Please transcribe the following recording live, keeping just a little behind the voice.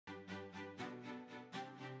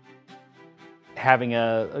Having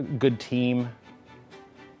a good team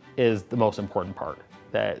is the most important part.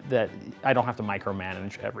 That I don't have to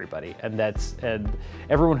micromanage everybody, and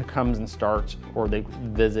everyone who comes and starts or they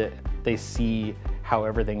visit, they see how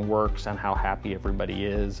everything works and how happy everybody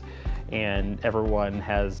is, and everyone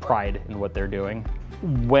has pride in what they're doing.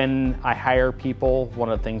 When I hire people, one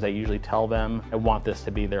of the things I usually tell them, I want this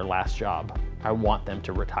to be their last job. I want them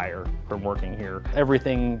to retire from working here.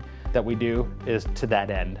 Everything that we do is to that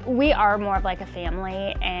end. We are more of like a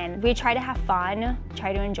family, and we try to have fun,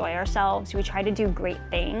 try to enjoy ourselves. We try to do great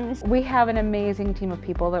things. We have an amazing team of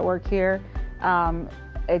people that work here.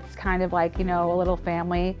 It's kind of like, a little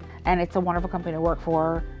family, and it's a wonderful company to work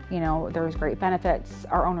for. There's great benefits.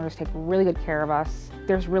 Our owners take really good care of us.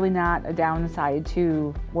 There's really not a downside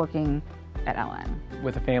to working at LN.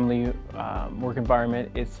 With a family work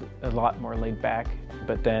environment, it's a lot more laid back,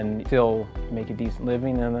 but then still make a decent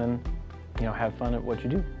living and then, have fun at what you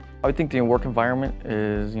do. I think the work environment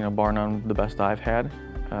is, bar none, the best I've had.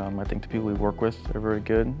 I think the people we work with are very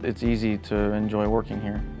good. It's easy to enjoy working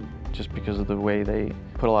here just because of the way they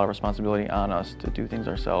put a lot of responsibility on us to do things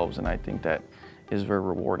ourselves, and I think that is very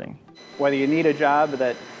rewarding. Whether you need a job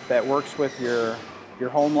that works with your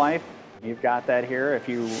home life, you've got that here. If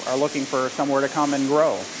you are looking for somewhere to come and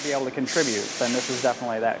grow, be able to contribute, then this is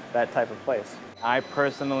definitely that type of place. I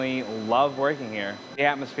personally love working here. The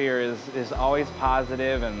atmosphere is always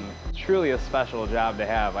positive and truly a special job to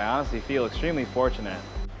have. I honestly feel extremely fortunate.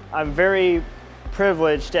 I'm very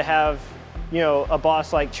privileged to have, a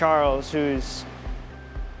boss like Charles who's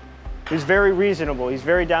very reasonable. He's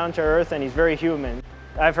very down to earth and he's very human.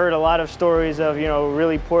 I've heard a lot of stories of,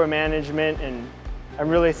 really poor management, and I'm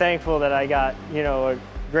really thankful that I got, a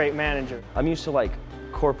great manager. I'm used to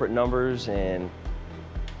corporate numbers and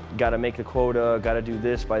got to make the quota, got to do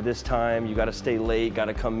this by this time, you got to stay late, got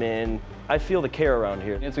to come in. I feel the care around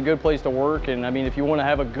here. It's a good place to work, and if you want to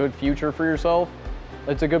have a good future for yourself,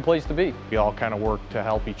 it's a good place to be. We all kind of work to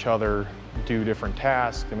help each other do different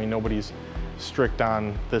tasks. Nobody's strict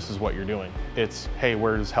on this is what you're doing. It's, hey,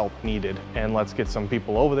 where's help needed? And let's get some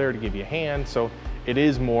people over there to give you a hand. So it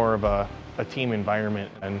is more of a team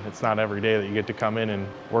environment, and it's not every day that you get to come in and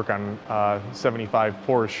work on 75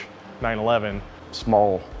 Porsche 911.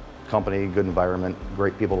 Small company, good environment,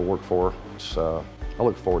 great people to work for. So I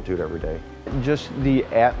look forward to it every day. Just the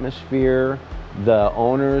atmosphere, the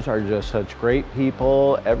owners are just such great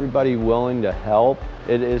people, everybody willing to help.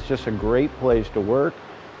 It is just a great place to work.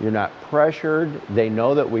 You're not pressured. They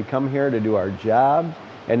know that we come here to do our job,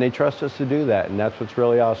 and they trust us to do that, and that's what's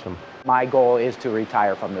really awesome. My goal is to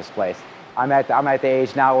retire from this place. I'm at the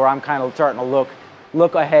age now where I'm kind of starting to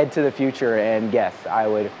look ahead to the future, and yes, I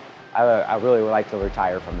really would like to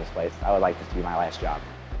retire from this place. I would like this to be my last job.